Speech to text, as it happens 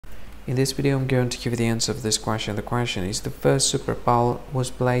In this video, I'm going to give you the answer of this question. The question is, the first superpower was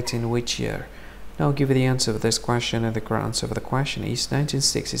played in which year? Now I'll give you the answer of this question, and the correct answer of the question is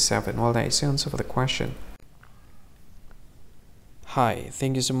 1967. Well, that is the answer of the question. Hi,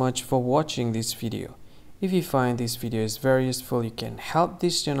 thank you so much for watching this video. If you find this video is very useful, you can help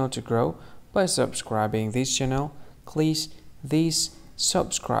this channel to grow by subscribing this channel. Please this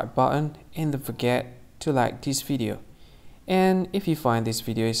subscribe button and don't forget to like this video. And if you find this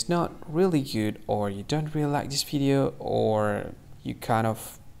video is not really good, or you don't really like this video, or you kind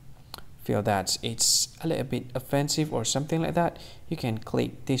of feel that it's a little bit offensive or something like that, you can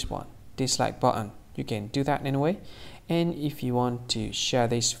click this one, dislike button. You can do that anyway. And if you want to share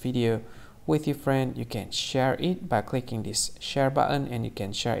this video with your friend, you can share it by clicking this share button, and you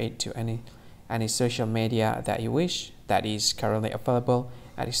can share it to any social media that you wish that is currently available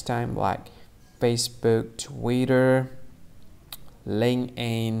at this time, like Facebook, Twitter,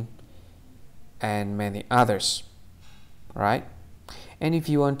 LinkedIn, and many others, right? And if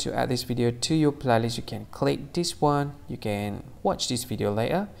you want to add this video to your playlist, you can click this one. You can watch this video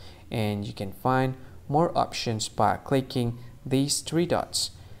later, and you can find more options by clicking these three dots.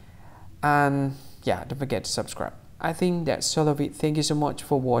 And yeah, don't forget to subscribe. I think that's all of it. Thank you so much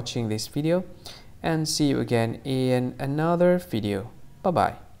for watching this video, and see you again in another video. Bye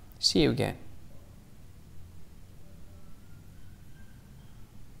bye. See you again.